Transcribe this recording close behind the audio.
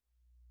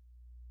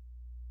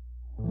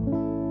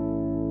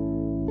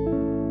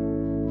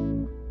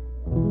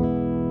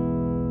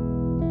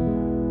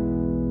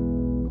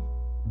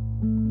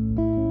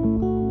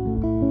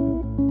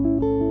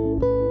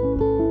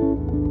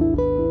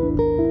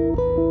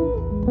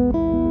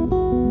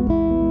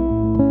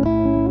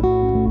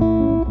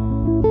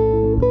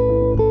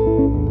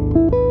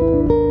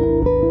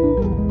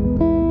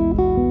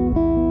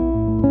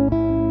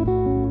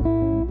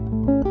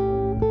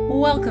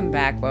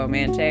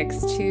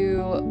romantics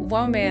to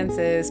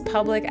Womance's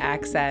public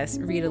access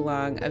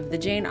read-along of the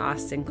Jane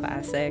Austen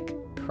classic,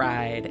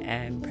 Pride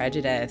and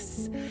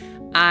Prejudice.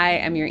 I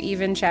am your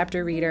even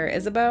chapter reader,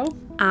 Isabeau.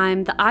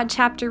 I'm the odd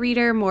chapter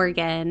reader,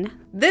 Morgan.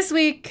 This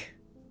week,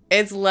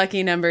 it's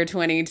lucky number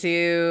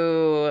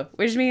 22,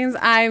 which means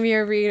I'm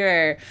your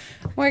reader.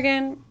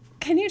 Morgan,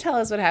 can you tell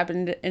us what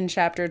happened in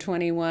chapter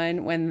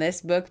 21 when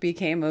this book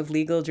became of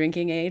legal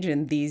drinking age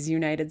in these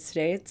United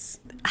States?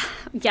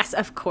 Yes,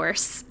 of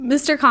course.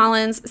 Mr.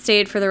 Collins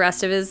stayed for the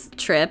rest of his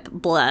trip.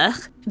 Blah.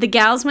 The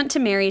gals went to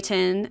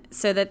Meryton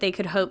so that they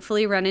could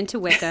hopefully run into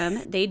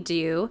Wickham. They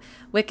do.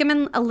 Wickham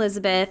and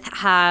Elizabeth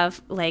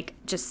have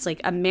just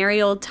a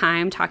merry old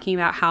time talking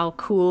about how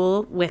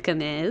cool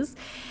Wickham is.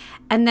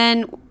 And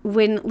then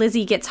when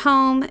Lizzie gets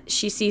home,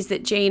 she sees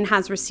that Jane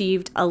has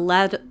received a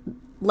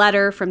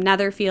letter from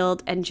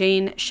Netherfield, and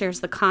Jane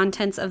shares the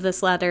contents of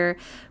this letter,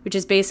 which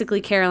is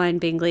basically Caroline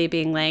Bingley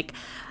being like,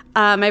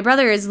 my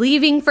brother is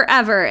leaving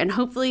forever, and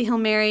hopefully he'll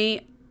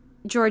marry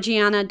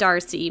Georgiana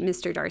Darcy,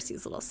 Mr.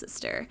 Darcy's little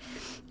sister.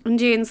 And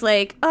Jane's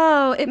like,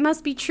 oh, it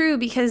must be true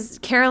because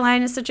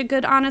Caroline is such a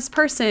good, honest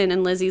person.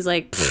 And Lizzie's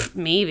like,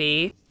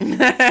 maybe.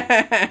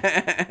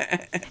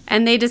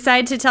 And they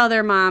decide to tell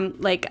their mom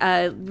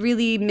a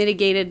really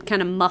mitigated,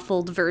 kind of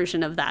muffled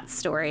version of that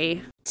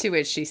story. To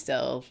which she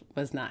still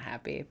was not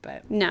happy,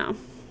 but... No,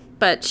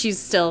 but she's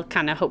still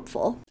kind of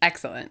hopeful.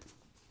 Excellent.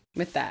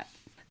 With that,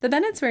 the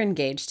Bennets were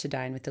engaged to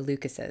dine with the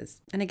Lucases.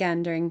 And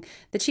again, during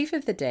the chief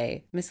of the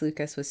day, Miss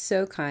Lucas was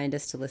so kind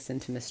as to listen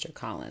to Mr.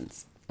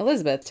 Collins.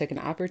 Elizabeth took an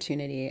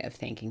opportunity of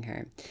thanking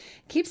her.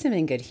 Keeps him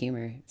in good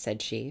humor,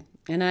 said she,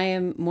 and I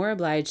am more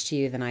obliged to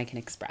you than I can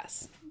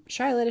express.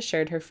 Charlotte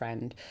assured her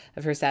friend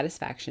of her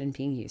satisfaction in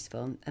being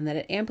useful, and that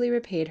it amply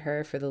repaid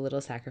her for the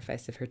little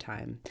sacrifice of her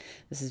time.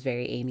 This was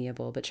very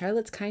amiable, but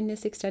Charlotte's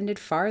kindness extended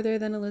farther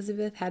than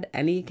Elizabeth had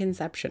any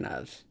conception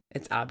of.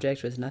 Its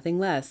object was nothing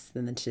less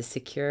than to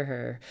secure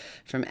her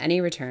from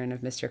any return of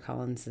Mr.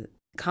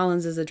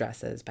 Collins's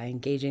addresses by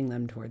engaging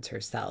them towards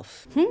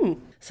herself.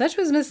 Such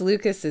was Miss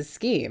Lucas's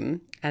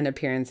scheme, and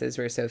appearances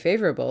were so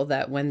favorable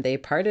that when they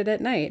parted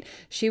at night,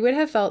 she would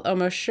have felt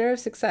almost sure of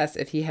success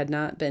if he had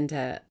not been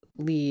to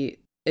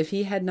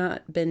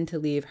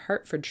leave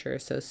Hertfordshire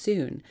so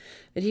soon.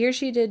 But here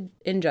she did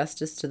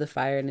injustice to the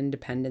fire and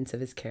independence of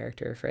his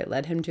character, for it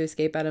led him to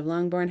escape out of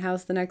Longbourn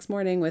House the next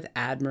morning with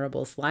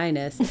admirable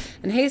slyness,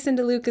 and hasten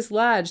to Lucas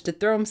Lodge to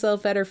throw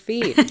himself at her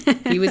feet.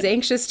 He was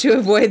anxious to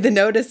avoid the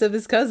notice of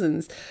his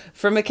cousins,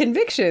 from a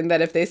conviction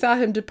that if they saw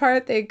him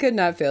depart, they could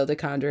not fail to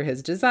conjure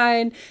his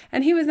design,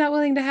 and he was not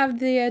willing to have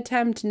the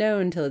attempt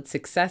known till its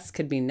success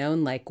could be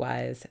known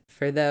likewise.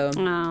 For though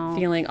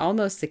feeling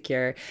almost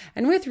secure,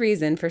 and with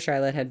reason, for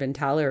Charlotte had been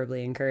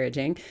tolerably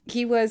encouraging,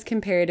 he was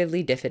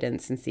comparatively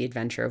diffident since the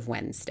adventure of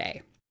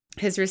Wednesday.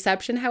 His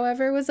reception,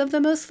 however, was of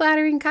the most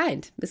flattering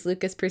kind. Miss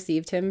Lucas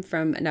perceived him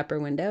from an upper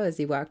window as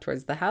he walked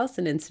towards the house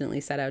and instantly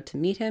set out to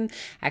meet him,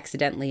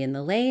 accidentally in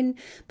the lane,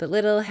 but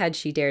little had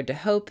she dared to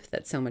hope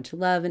that so much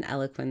love and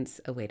eloquence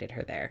awaited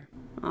her there.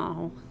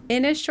 Oh.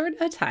 In as short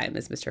a time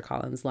as Mr.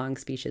 Collins' long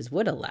speeches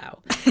would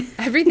allow,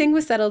 everything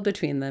was settled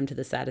between them to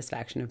the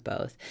satisfaction of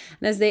both,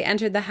 and as they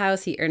entered the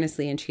house, he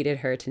earnestly entreated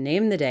her to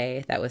name the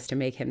day that was to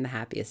make him the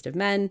happiest of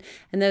men,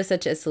 and though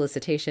such a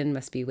solicitation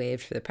must be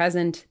waived for the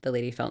present, the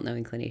lady felt no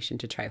inclination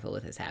to trifle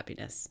with his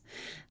happiness.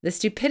 The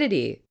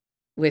stupidity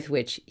with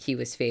which he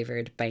was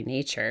favored by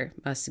nature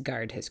must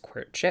guard his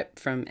courtship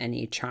from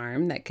any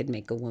charm that could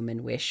make a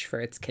woman wish for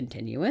its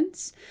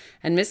continuance,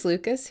 and Miss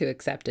Lucas, who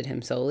accepted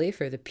him solely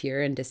for the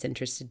pure and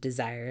disinterested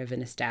desire of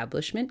an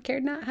establishment,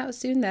 cared not how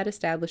soon that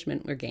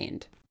establishment were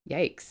gained.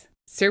 Yikes.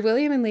 Sir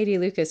William and Lady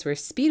Lucas were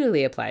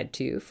speedily applied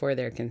to for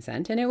their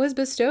consent, and it was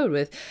bestowed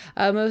with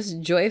a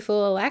most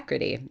joyful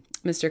alacrity.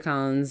 Mr.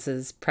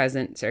 Collins's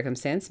present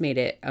circumstance made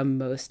it a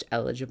most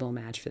eligible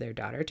match for their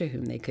daughter, to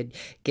whom they could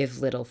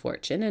give little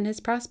fortune, and his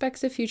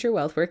prospects of future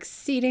wealth were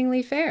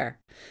exceedingly fair.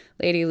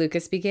 Lady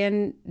Lucas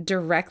began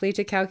directly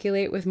to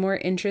calculate with more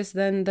interest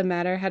than the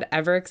matter had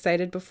ever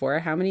excited before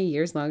how many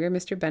years longer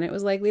Mr. Bennet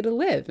was likely to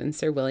live, and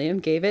Sir William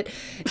gave it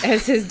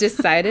as his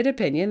decided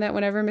opinion that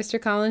whenever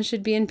Mr. Collins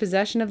should be in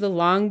possession of the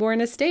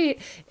Longbourn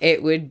estate,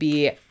 it would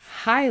be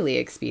highly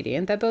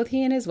expedient that both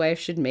he and his wife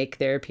should make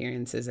their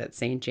appearances at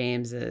St.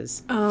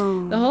 James's.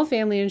 Oh. The whole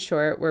family, in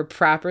short, were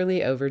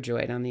properly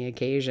overjoyed on the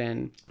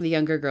occasion. The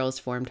younger girls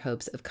formed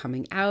hopes of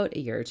coming out a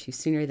year or two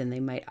sooner than they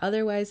might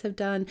otherwise have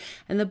done,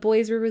 and the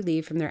boys were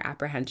relieved from their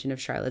apprehension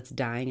of Charlotte's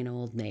dying an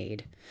old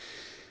maid.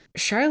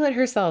 Charlotte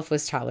herself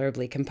was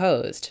tolerably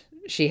composed.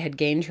 She had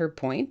gained her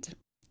point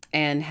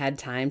and had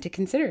time to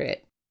consider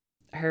it.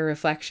 Her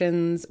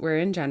reflections were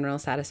in general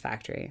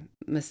satisfactory.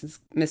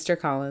 Mr.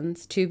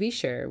 Collins, to be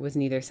sure, was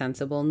neither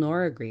sensible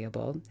nor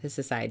agreeable. His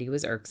society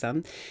was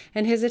irksome,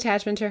 and his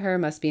attachment to her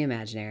must be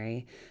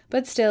imaginary.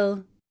 But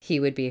still, he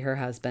would be her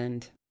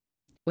husband.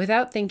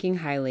 Without thinking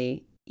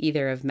highly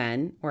either of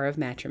men or of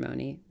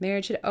matrimony,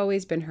 marriage had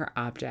always been her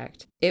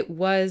object. It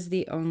was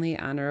the only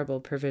honorable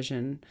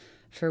provision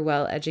for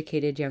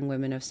well-educated young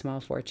women of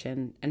small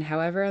fortune, and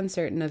however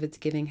uncertain of its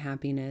giving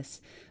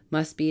happiness,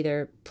 must be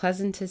their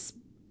pleasantest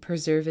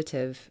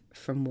preservative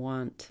from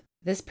want.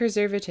 This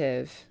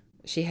preservative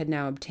she had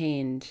now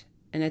obtained,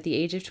 and at the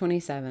age of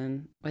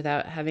 27,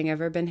 without having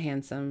ever been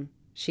handsome,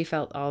 she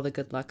felt all the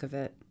good luck of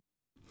it.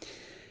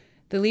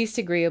 The least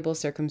agreeable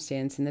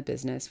circumstance in the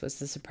business was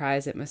the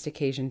surprise it must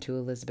occasion to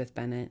Elizabeth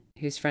Bennet,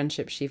 whose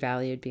friendship she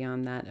valued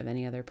beyond that of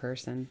any other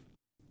person.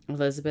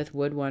 Elizabeth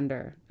would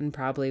wonder, and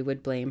probably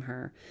would blame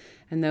her,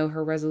 and though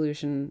her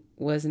resolution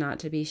was not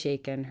to be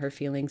shaken, her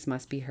feelings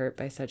must be hurt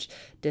by such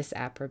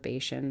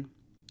disapprobation.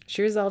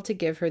 She resolved to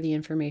give her the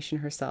information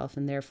herself,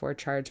 and therefore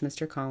charged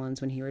Mr.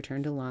 Collins, when he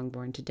returned to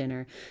Longbourn to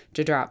dinner,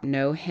 to drop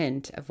no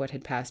hint of what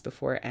had passed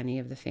before any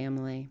of the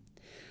family.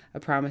 A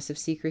promise of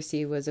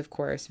secrecy was, of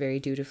course, very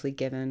dutifully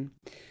given,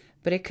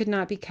 but it could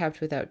not be kept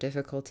without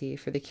difficulty,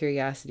 for the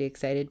curiosity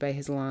excited by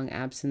his long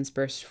absence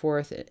burst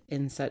forth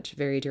in such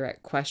very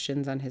direct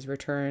questions on his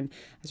return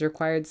as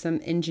required some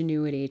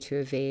ingenuity to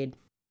evade,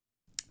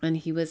 and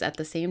he was at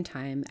the same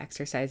time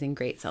exercising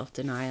great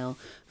self-denial,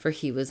 for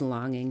he was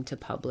longing to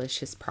publish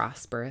his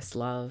prosperous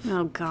love.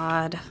 Oh,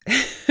 God.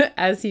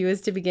 As he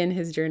was to begin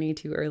his journey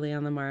too early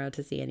on the morrow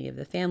to see any of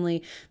the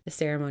family, the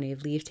ceremony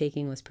of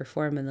leave-taking was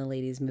performed and the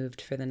ladies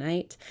moved for the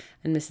night,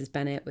 and Mrs.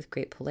 Bennet, with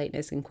great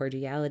politeness and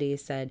cordiality,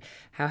 said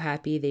how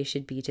happy they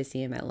should be to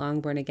see him at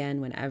Longbourn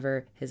again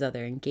whenever his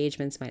other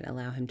engagements might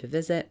allow him to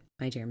visit.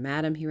 "My dear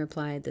madam," he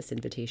replied, "this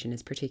invitation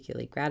is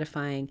particularly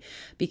gratifying,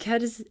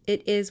 because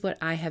it is what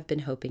I have been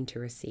hoping to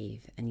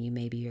receive, and you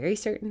may be very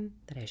certain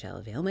that I shall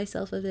avail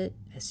myself of it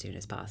as soon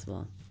as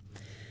possible."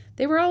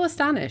 They were all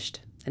astonished,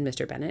 and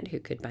Mr. Bennet, who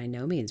could by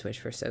no means wish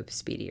for so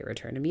speedy a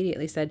return,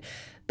 immediately said,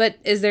 "But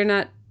is there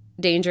not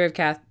danger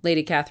of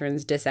Lady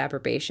Catherine's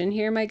disapprobation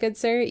here, my good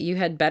sir? You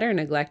had better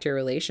neglect your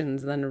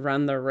relations than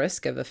run the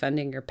risk of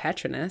offending your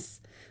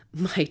patroness."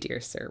 "My dear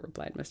sir,"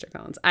 replied Mr.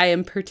 Collins, "I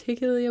am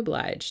particularly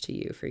obliged to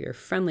you for your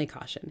friendly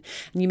caution,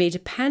 and you may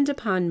depend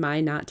upon my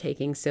not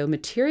taking so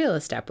material a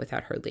step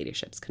without her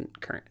ladyship's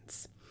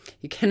concurrence.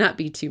 You cannot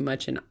be too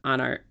much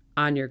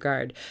on your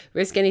guard.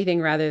 Risk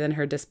anything rather than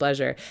her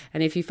displeasure,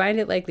 and if you find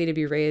it likely to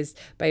be raised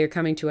by your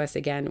coming to us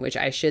again, which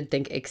I should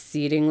think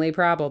exceedingly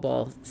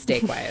probable, stay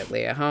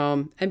quietly at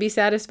home, and be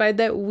satisfied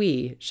that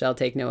we shall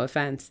take no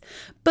offense.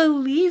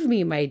 Believe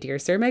me, my dear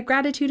sir, my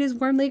gratitude is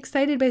warmly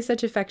excited by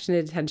such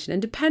affectionate attention,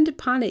 and depend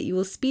upon it you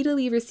will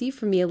speedily receive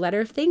from me a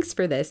letter of thanks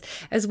for this,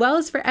 as well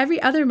as for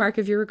every other mark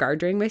of your regard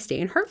during my stay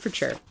in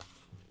Hertfordshire.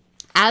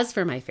 As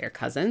for my fair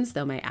cousins,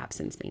 though my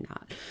absence may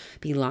not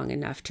be long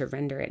enough to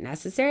render it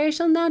necessary, I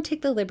shall now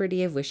take the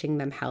liberty of wishing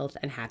them health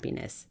and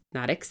happiness,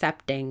 not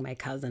excepting my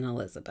cousin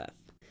Elizabeth."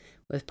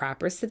 With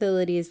proper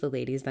civilities, the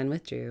ladies then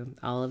withdrew,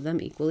 all of them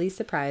equally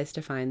surprised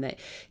to find that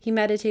he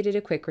meditated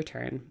a quick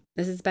return.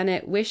 Mrs.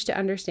 Bennet wished to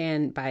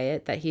understand by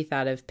it that he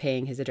thought of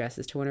paying his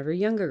addresses to one of her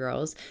younger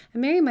girls,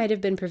 and Mary might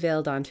have been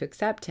prevailed on to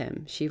accept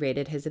him. She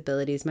rated his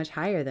abilities much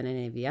higher than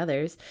any of the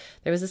others.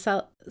 There was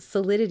a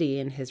solidity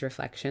in his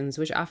reflections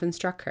which often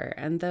struck her,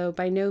 and though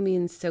by no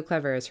means so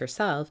clever as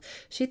herself,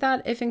 she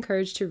thought if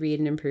encouraged to read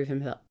and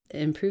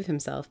improve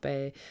himself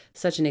by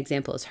such an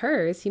example as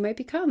hers, he might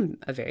become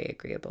a very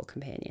agreeable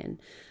companion.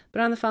 But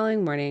on the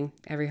following morning,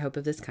 every hope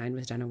of this kind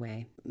was done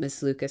away.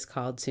 Miss Lucas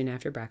called soon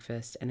after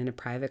breakfast, and in a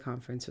private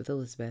conference with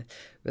Elizabeth,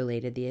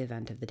 related the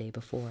event of the day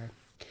before.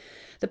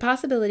 The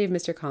possibility of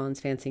Mr. Collins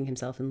fancying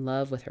himself in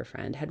love with her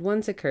friend had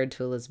once occurred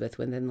to Elizabeth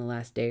within the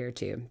last day or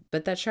two,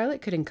 but that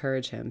Charlotte could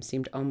encourage him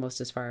seemed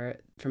almost as far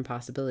from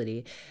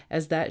possibility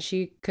as that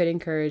she could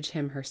encourage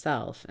him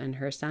herself, and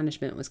her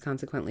astonishment was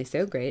consequently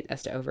so great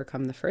as to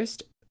overcome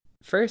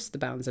the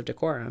bounds of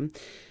decorum,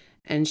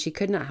 and she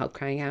could not help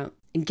crying out,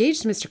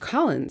 "Engaged to Mr.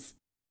 Collins!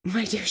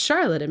 My dear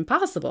Charlotte,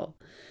 impossible!"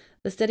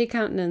 The steady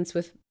countenance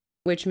with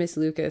which Miss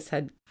Lucas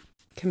had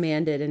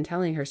commanded in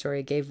telling her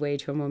story gave way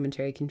to a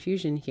momentary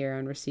confusion here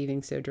on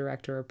receiving so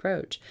direct a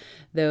reproach,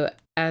 though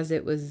as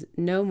it was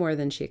no more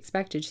than she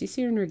expected, she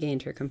soon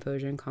regained her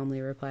composure and calmly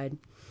replied,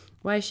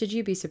 "Why should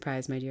you be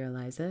surprised, my dear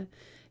Eliza?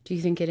 Do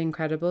you think it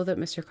incredible that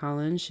Mr.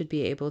 Collins should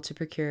be able to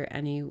procure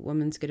any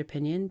woman's good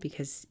opinion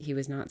because he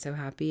was not so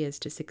happy as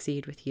to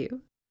succeed with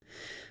you?"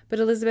 But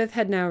Elizabeth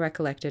had now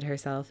recollected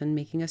herself, and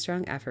making a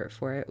strong effort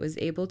for it, was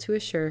able to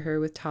assure her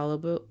with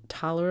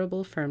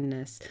tolerable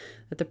firmness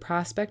that the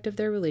prospect of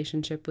their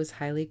relationship was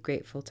highly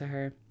grateful to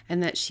her,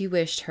 and that she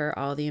wished her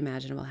all the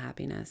imaginable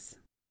happiness.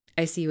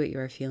 "I see what you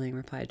are feeling,"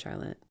 replied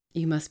Charlotte.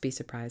 "You must be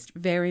surprised,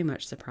 very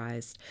much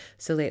surprised,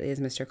 so lately as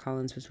Mr.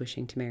 Collins was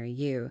wishing to marry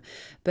you.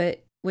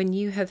 But when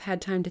you have had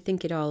time to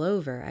think it all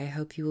over, I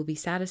hope you will be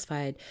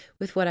satisfied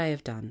with what I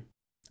have done.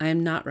 I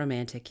am not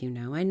romantic, you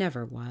know. I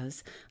never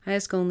was. I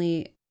ask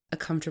only a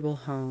comfortable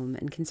home,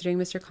 and considering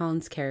Mr.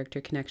 Collins' character,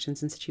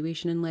 connections, and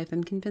situation in life,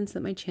 I'm convinced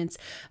that my chance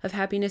of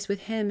happiness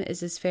with him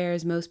is as fair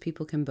as most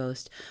people can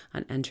boast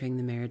on entering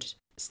the marriage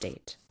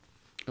state."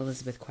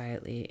 Elizabeth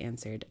quietly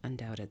answered,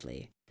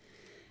 "Undoubtedly."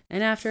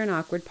 And after an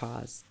awkward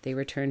pause, they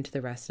returned to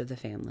the rest of the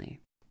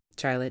family.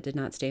 Charlotte did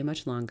not stay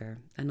much longer,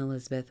 and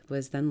Elizabeth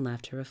was then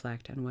left to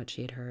reflect on what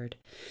she had heard.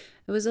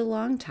 It was a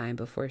long time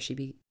before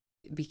she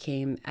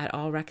became at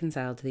all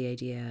reconciled to the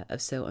idea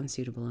of so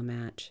unsuitable a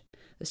match.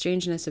 The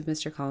strangeness of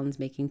Mr. Collins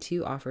making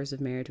 2 offers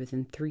of marriage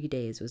within 3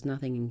 days was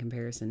nothing in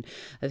comparison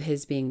of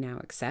his being now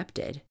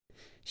accepted.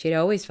 She had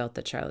always felt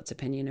that Charlotte's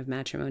opinion of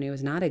matrimony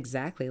was not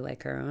exactly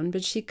like her own,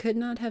 but she could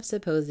not have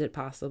supposed it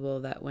possible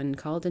that when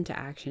called into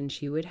action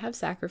she would have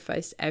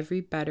sacrificed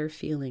every better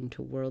feeling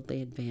to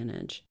worldly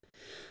advantage.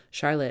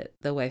 Charlotte,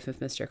 the wife of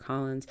Mr.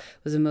 Collins,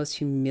 was a most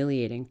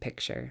humiliating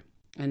picture,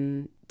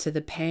 and to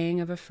the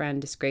pang of a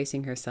friend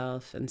disgracing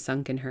herself and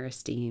sunk in her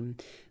esteem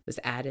was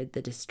added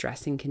the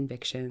distressing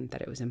conviction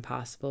that it was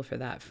impossible for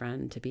that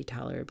friend to be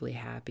tolerably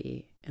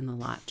happy in the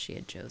lot she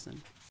had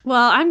chosen.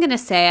 Well, I'm going to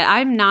say it.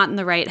 I'm not in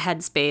the right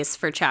headspace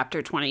for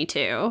chapter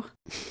 22.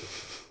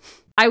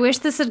 I wish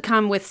this had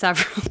come with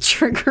several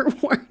trigger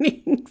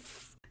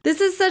warnings. This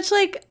is such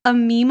like a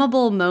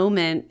memeable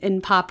moment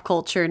in pop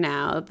culture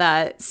now,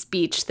 that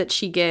speech that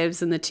she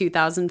gives in the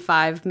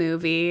 2005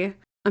 movie.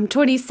 I'm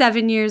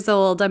 27 years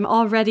old. I'm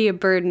already a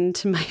burden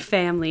to my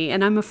family,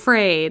 and I'm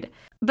afraid.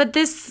 But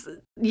this,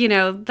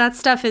 that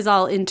stuff is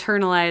all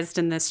internalized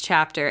in this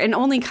chapter and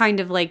only kind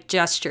of like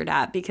gestured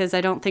at, because I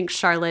don't think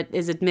Charlotte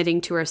is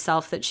admitting to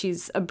herself that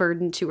she's a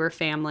burden to her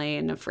family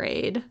and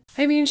afraid.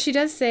 I mean, she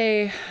does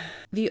say,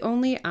 the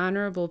only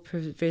honorable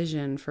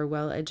provision for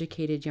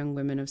well-educated young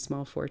women of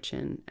small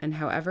fortune, and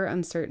however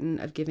uncertain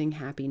of giving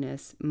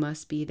happiness,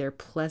 must be their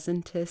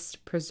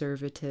pleasantest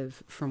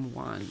preservative from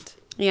want.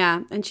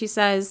 Yeah, and she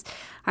says,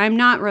 I'm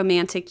not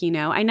romantic,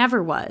 I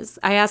never was.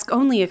 I ask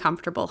only a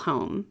comfortable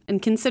home.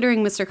 And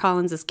considering Mr.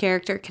 Collins'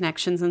 character,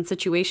 connections, and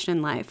situation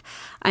in life,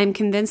 I am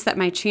convinced that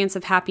my chance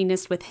of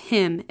happiness with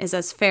him is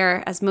as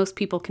fair as most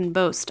people can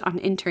boast on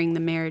entering the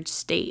marriage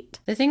state.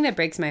 The thing that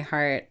breaks my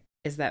heart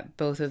is that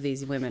both of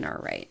these women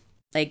are right.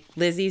 Like,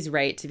 Lizzie's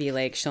right to be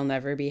like, she'll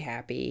never be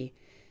happy,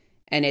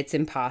 and it's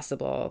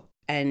impossible.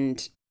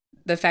 And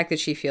the fact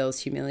that she feels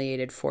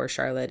humiliated for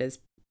Charlotte is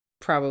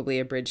probably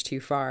a bridge too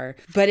far,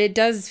 but it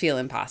does feel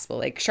impossible.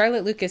 Like,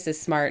 Charlotte Lucas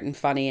is smart and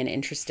funny and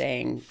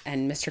interesting,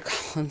 and Mr.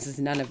 Collins is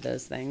none of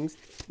those things.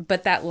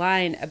 But that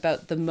line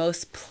about the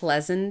most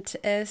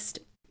pleasantest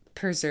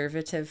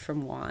preservative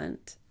from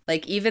want,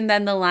 like, even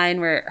then the line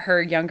where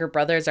her younger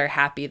brothers are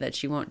happy that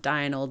she won't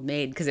die an old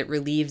maid because it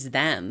relieves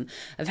them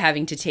of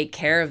having to take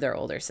care of their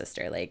older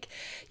sister. Like,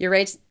 you're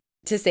right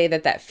to say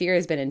that fear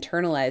has been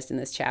internalized in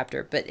this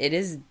chapter, but it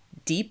is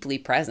deeply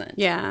present.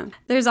 Yeah.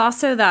 There's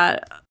also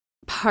that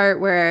part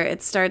where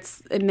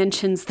it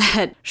mentions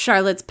that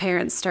Charlotte's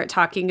parents start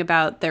talking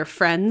about their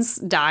friends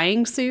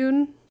dying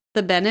soon,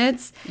 the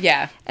Bennets.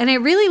 Yeah. And it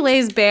really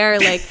lays bare,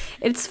 like,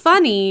 it's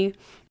funny,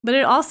 but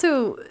it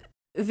also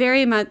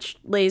very much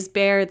lays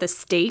bare the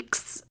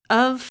stakes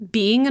of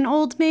being an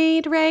old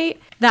maid, right?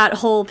 That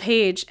whole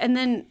page. And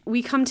then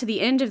we come to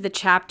the end of the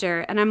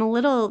chapter, and I'm a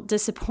little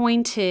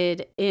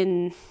disappointed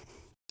in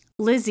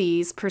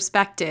Lizzie's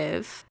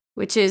perspective,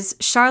 which is,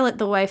 Charlotte,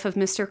 the wife of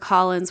Mr.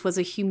 Collins, was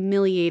a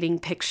humiliating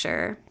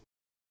picture.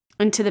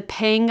 And to the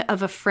pang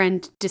of a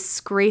friend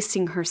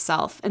disgracing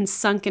herself and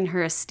sunk in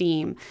her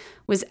esteem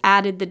was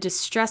added the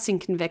distressing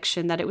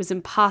conviction that it was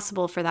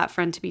impossible for that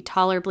friend to be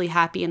tolerably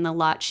happy in the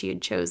lot she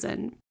had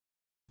chosen.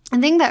 The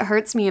thing that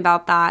hurts me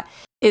about that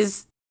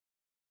is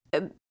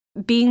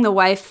being the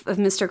wife of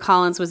Mr.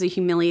 Collins was a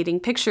humiliating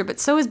picture, but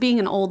so is being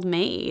an old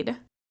maid.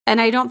 And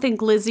I don't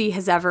think Lizzie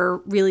has ever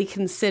really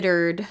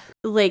considered,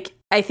 like,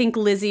 I think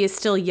Lizzie is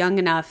still young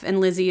enough, and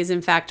Lizzie is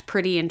in fact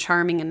pretty and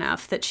charming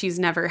enough that she's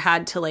never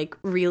had to, like,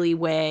 really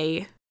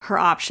weigh her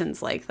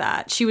options like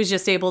that. She was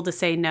just able to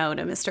say no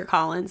to Mr.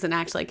 Collins and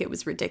act like it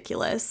was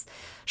ridiculous.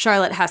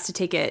 Charlotte has to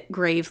take it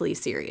gravely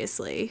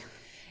seriously.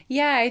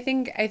 Yeah, I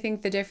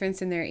think the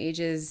difference in their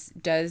ages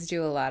does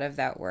do a lot of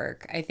that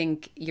work. I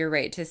think you're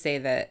right to say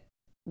that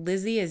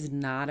Lizzie is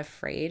not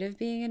afraid of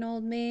being an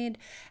old maid,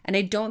 and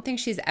I don't think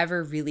she's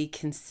ever really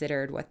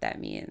considered what that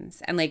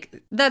means. And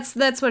like that's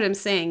what I'm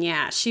saying.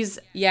 Yeah,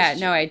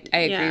 I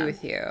agree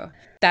with you.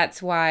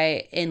 That's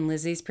why in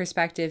Lizzie's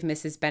perspective,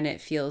 Mrs. Bennet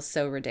feels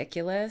so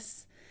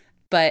ridiculous.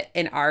 But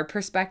in our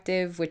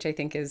perspective, which I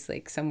think is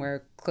like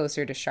somewhere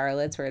closer to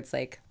Charlotte's, where it's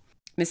like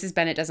Mrs.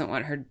 Bennet doesn't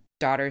want her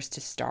daughters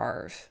to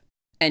starve.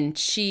 And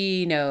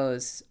she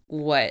knows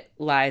what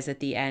lies at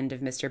the end of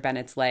Mr.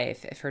 Bennet's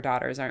life if her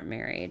daughters aren't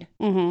married.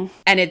 Mm-hmm.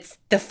 And it's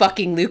the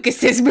fucking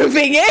Lucases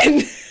moving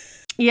in.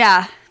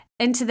 Yeah.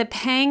 And to the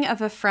pang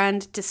of a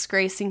friend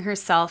disgracing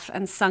herself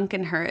and sunk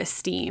in her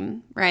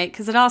esteem, right?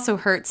 Because it also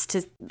hurts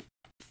to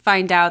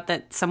find out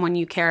that someone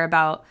you care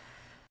about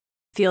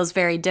feels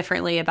very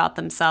differently about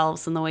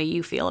themselves than the way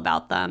you feel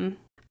about them.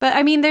 But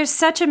I mean, there's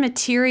such a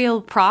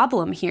material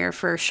problem here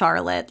for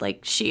Charlotte.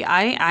 Like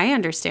I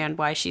understand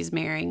why she's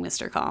marrying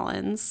Mr.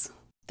 Collins.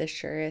 The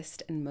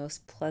surest and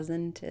most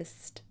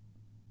pleasantest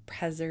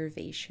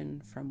preservation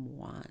from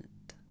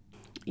want.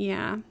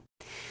 Yeah.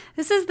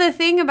 This is the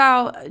thing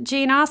about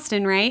Jane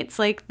Austen, right? It's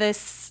like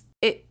this,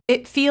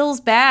 it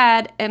feels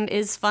bad and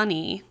is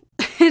funny.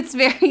 It's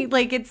very,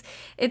 like,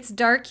 it's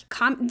dark.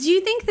 Do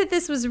you think that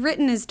this was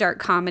written as dark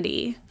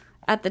comedy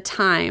at the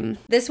time?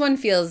 This one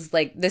feels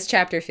like, this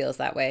chapter feels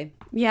that way.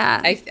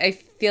 Yeah. I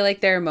feel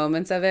like there are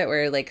moments of it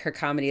where, like, her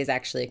comedy is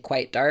actually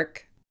quite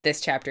dark. This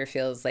chapter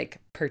feels, like,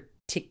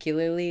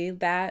 particularly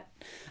that,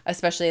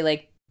 especially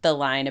like the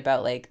line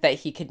about like that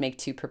he could make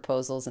 2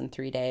 proposals in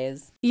 3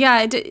 days.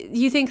 Yeah.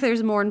 You think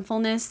there's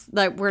mournfulness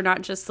that we're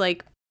not just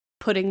like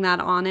putting that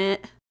on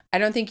it? I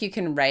don't think you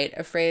can write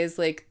a phrase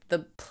like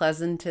the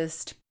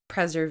pleasantest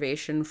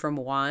preservation from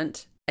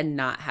want and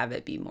not have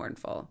it be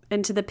mournful.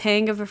 And to the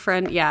pang of a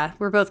friend. Yeah,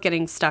 we're both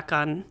getting stuck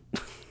on.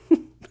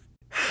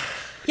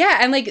 Yeah,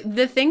 and like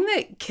the thing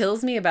that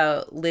kills me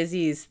about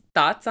Lizzie's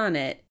thoughts on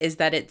it is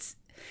that it's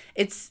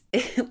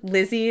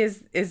Lizzie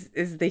is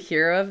the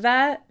hero of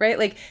that, right?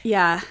 Like,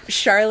 yeah,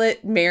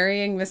 Charlotte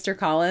marrying Mr.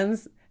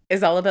 Collins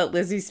is all about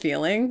Lizzie's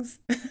feelings.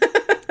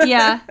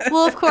 Yeah,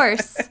 well, of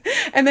course.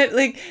 And that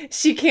like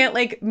she can't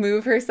like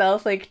move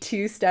herself like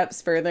 2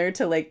 steps further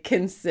to like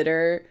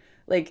consider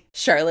like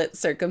Charlotte's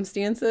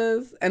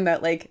circumstances, and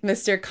that like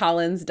Mr.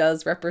 Collins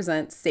does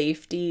represent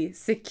safety,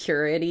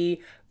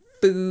 security,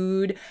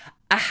 food,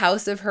 a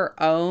house of her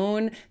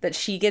own, that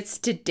she gets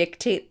to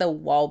dictate the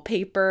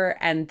wallpaper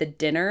and the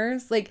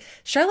dinners. Like,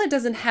 Charlotte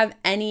doesn't have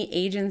any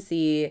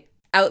agency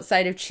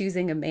outside of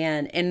choosing a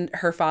man in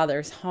her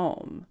father's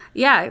home.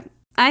 Yeah,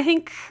 I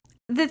think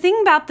the thing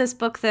about this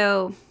book,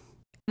 though,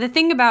 the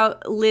thing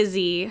about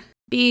Lizzie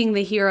being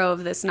the hero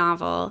of this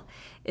novel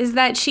is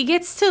that she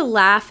gets to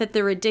laugh at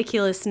the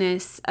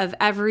ridiculousness of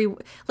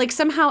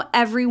somehow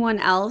everyone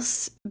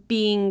else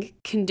being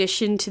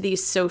conditioned to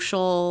these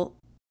social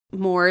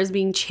mores,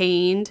 being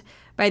chained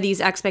by these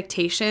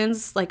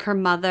expectations, like her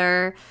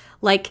mother,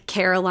 like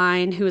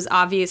Caroline, who is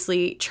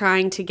obviously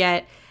trying to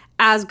get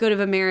as good of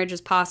a marriage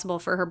as possible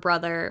for her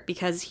brother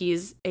because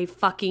he's a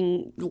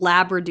fucking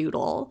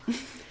labradoodle.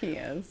 He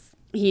is.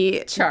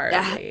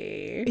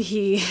 Charlie.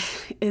 He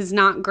is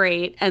not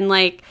great. And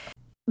like,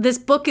 this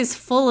book is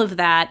full of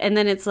that. And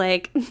then it's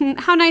like,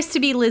 how nice to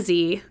be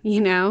Lizzie,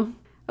 you know?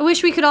 I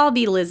wish we could all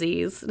be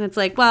Lizzies. And it's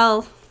like,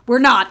 well, we're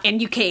not,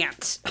 and you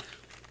can't.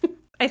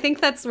 I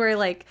think that's where,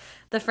 like,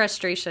 the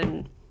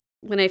frustration,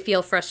 when I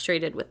feel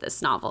frustrated with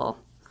this novel,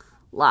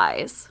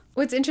 lies.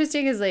 What's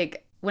interesting is,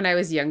 like, when I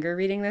was younger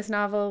reading this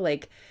novel,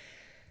 like,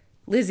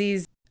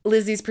 Lizzie's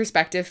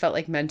perspective felt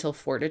like mental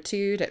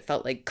fortitude. It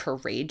felt like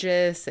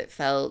courageous. It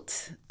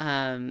felt,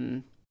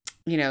 smart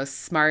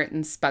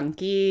and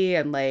spunky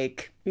and,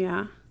 like,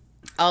 yeah,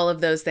 all of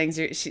those things,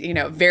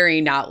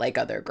 very not like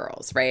other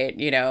girls, right?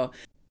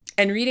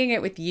 And reading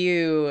it with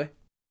you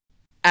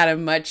at a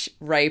much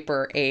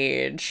riper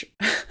age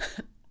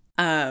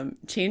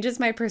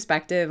changes my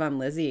perspective on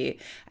Lizzie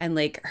and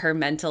like her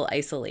mental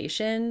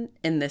isolation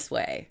in this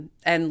way.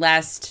 And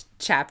last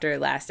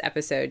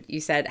episode, you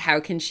said,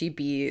 how can she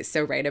be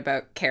so right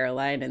about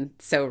Caroline and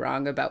so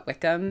wrong about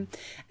Wickham?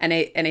 And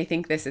I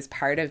think this is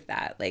part of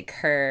that, like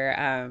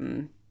her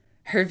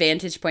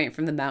vantage point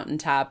from the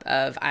mountaintop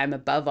of I'm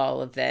above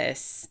all of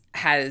this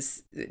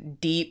has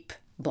deep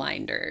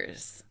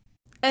blinders.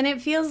 And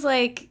it feels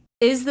like,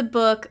 is the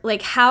book,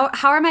 like, how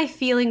are my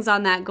feelings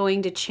on that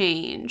going to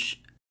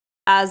change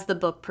as the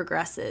book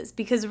progresses?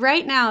 Because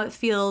right now it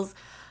feels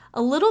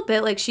a little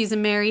bit like she's a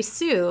Mary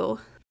Sue.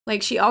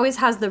 Like, she always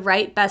has the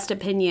right best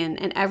opinion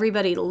and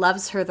everybody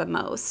loves her the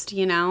most,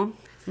 you know?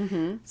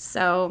 Mm-hmm.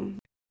 So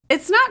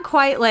it's not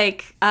quite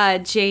like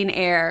Jane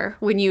Eyre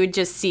when you would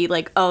just see,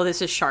 like, oh,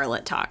 this is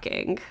Charlotte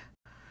talking.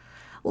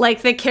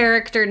 Like, the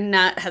character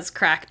nut has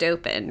cracked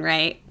open,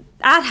 right?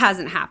 That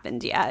hasn't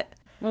happened yet.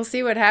 We'll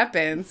see what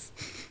happens.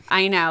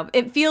 I know.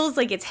 It feels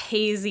like it's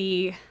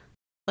hazy.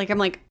 Like, I'm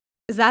like,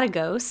 is that a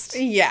ghost?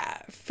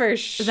 Yeah, for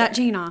sure. Is that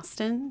Jane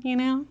Austen, you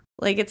know?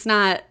 Like, it's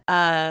not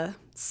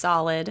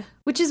solid,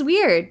 which is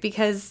weird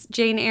because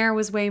Jane Eyre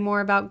was way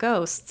more about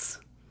ghosts.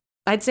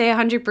 I'd say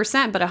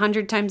 100%, but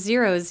 100 times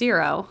 0 is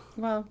 0.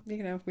 Well,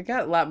 we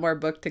got a lot more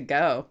book to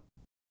go.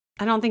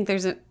 I don't think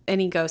there's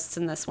any ghosts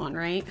in this one,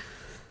 right?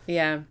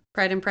 Yeah.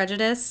 Pride and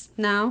Prejudice?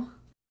 No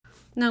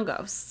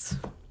ghosts.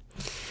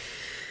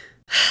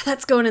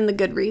 That's going in the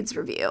Goodreads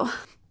review.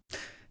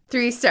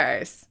 3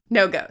 stars.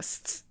 No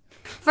ghosts.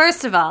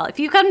 First of all, if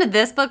you come to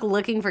this book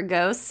looking for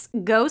ghosts,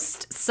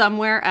 ghost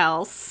somewhere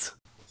else.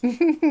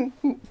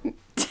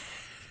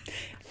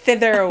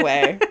 Thither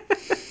away.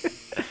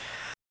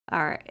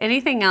 All right.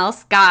 Anything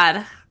else?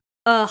 God.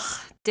 Ugh.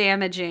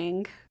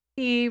 Damaging.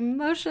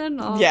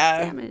 Emotional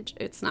damage.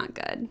 It's not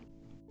good.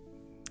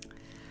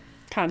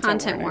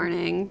 Content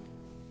warning.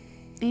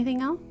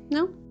 Anything else?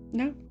 No?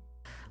 No.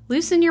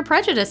 Loosen your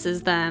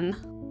prejudices then.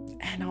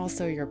 And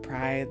also your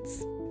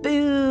prides.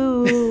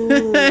 Boo.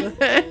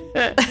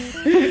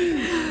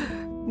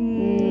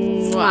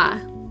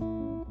 Mwah.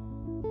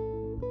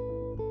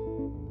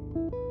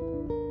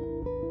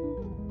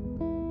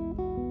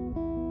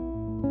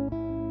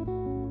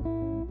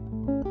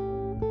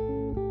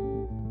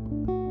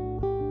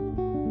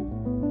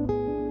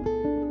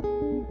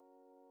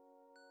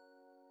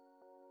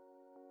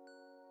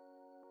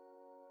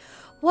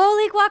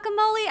 Holy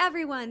guacamole,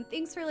 everyone!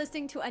 Thanks for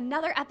listening to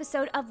another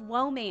episode of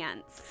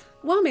Womance.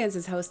 Womance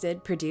is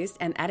hosted, produced,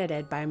 and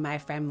edited by my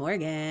friend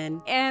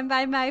Morgan. And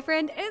by my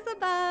friend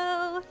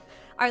Isabel.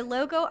 Our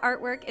logo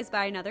artwork is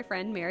by another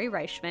friend, Mary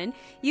Reichman.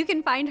 You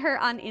can find her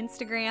on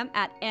Instagram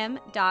at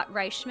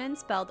m.reichman,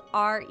 spelled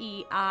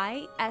REISCHMANN.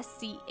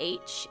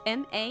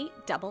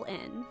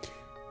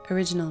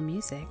 Original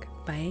music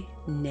by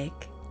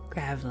Nick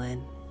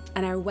Gravlin.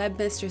 And our web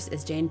mistress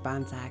is Jane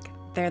Bonsack.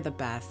 They're the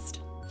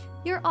best.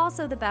 You're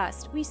also the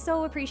best. We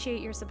so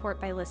appreciate your support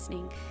by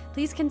listening.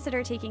 Please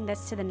consider taking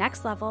this to the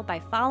next level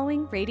by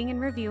following, rating, and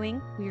reviewing.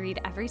 We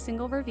read every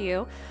single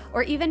review.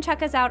 Or even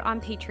check us out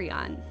on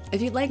Patreon.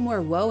 If you'd like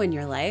more woe in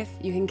your life,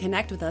 you can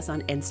connect with us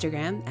on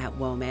Instagram at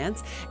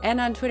womance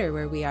and on Twitter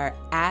where we are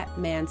at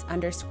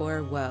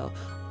 @mans_woe.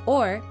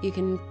 Or you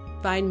can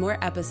find more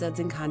episodes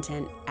and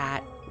content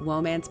at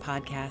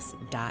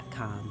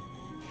womancepodcast.com.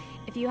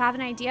 If you have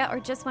an idea or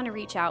just want to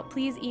reach out,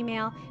 please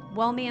email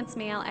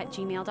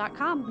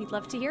womancemail@gmail.com. We'd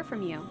love to hear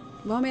from you.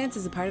 Womance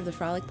is a part of the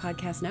Frolic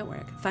Podcast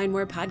Network. Find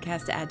more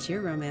podcasts to add to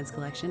your romance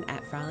collection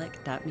at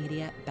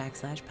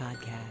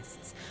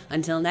frolic.media/podcasts.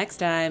 Until next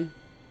time.